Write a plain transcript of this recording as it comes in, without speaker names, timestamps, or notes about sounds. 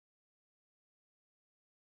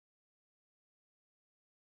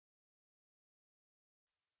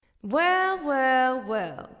Well, well,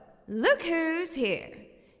 well, look who's here.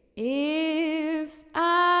 If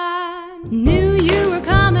I knew you were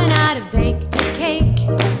coming out of baked cake,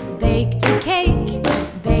 baked cake,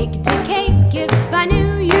 baked cake. If I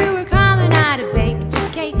knew you were coming out of baked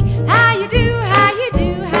cake, how you do, how you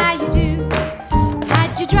do, how you do.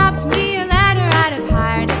 Had you dropped me a letter, I'd have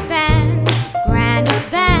hired a band,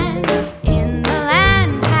 grandest band in the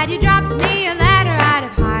land. Had you dropped me a letter, I'd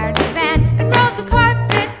have hired a band and rolled the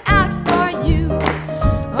carpet out for you.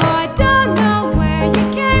 Oh, I don't know where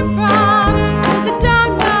you came from, 'cause I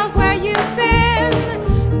don't know where you've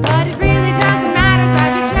been, but it really doesn't matter.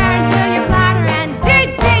 Grab your chair and fill your bladder and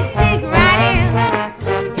dig, dig, dig right in.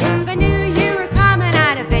 If I knew you were coming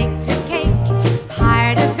out of baked cake,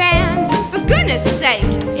 hired a band, for goodness sake.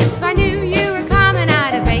 If I knew you were coming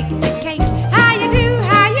out of baked cake, how you do,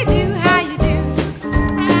 how you do, how you do.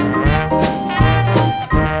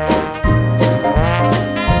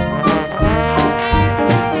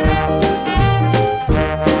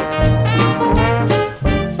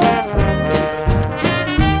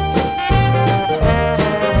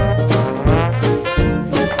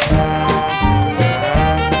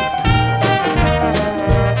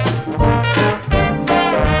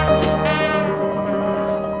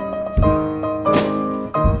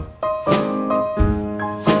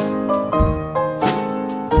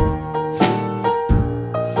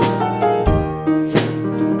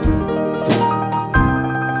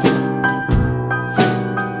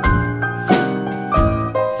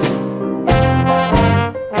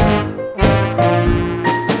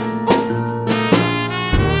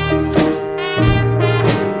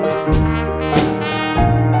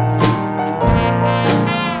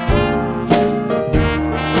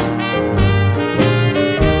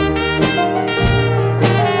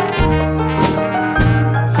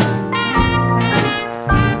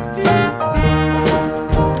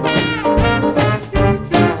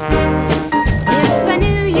 If I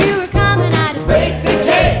knew you were coming out of baked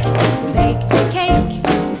cake, baked cake,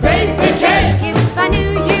 baked cake. If I knew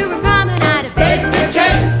you were coming out of baked cake,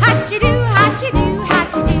 how'd you do, how'd you do,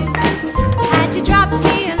 how'd you do. Had you dropped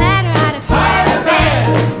me a letter, I'd have hired a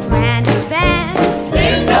band, grandest band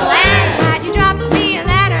in the land. Had you dropped me a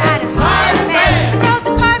letter, I'd have hired a band and rolled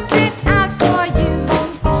the carpet out for you.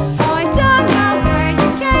 Oh, I don't know where you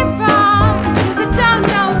came from, 'cause I don't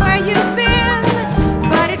know where you've been,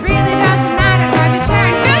 but it really doesn't matter. Grab your chair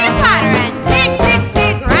and fill your platter and dig, dig,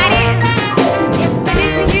 dig right in. If I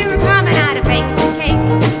knew you were coming out of baked cake,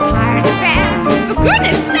 hired a band, for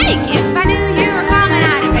goodness sake. If I knew you were coming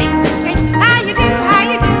out of baked cake, how you do, how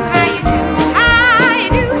you do, how you do, how you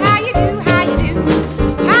do, how you do, how you do,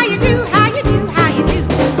 how you do, how you do, how you do.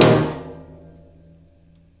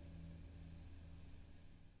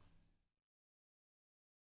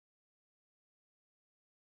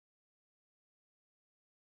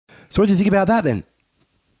 So what do you think about that then?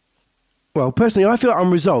 Well, personally, I feel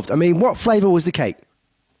unresolved. I mean, what flavour was the cake?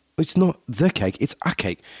 It's not the cake, it's a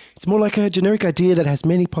cake. It's more like a generic idea that has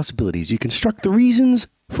many possibilities. You construct the reasons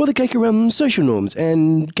for the cake around social norms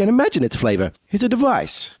and can imagine its flavour. It's a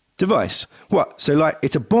device. Device? What? So like,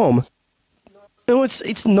 it's a bomb? No,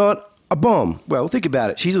 it's not a bomb. Well, think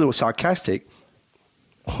about it. She's a little sarcastic.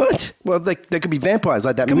 What? Well, there could be vampires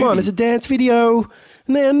like that movie. Come on, it's a dance video.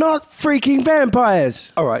 And they're not freaking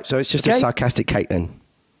vampires. All right, so it's just a sarcastic cake then.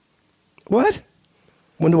 What?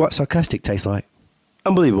 Wonder what sarcastic tastes like.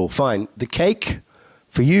 Unbelievable. Fine. The cake,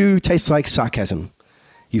 for you, tastes like sarcasm.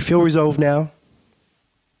 You feel resolved now?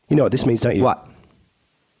 You know what this means, don't you? What?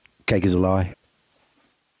 Cake is a lie.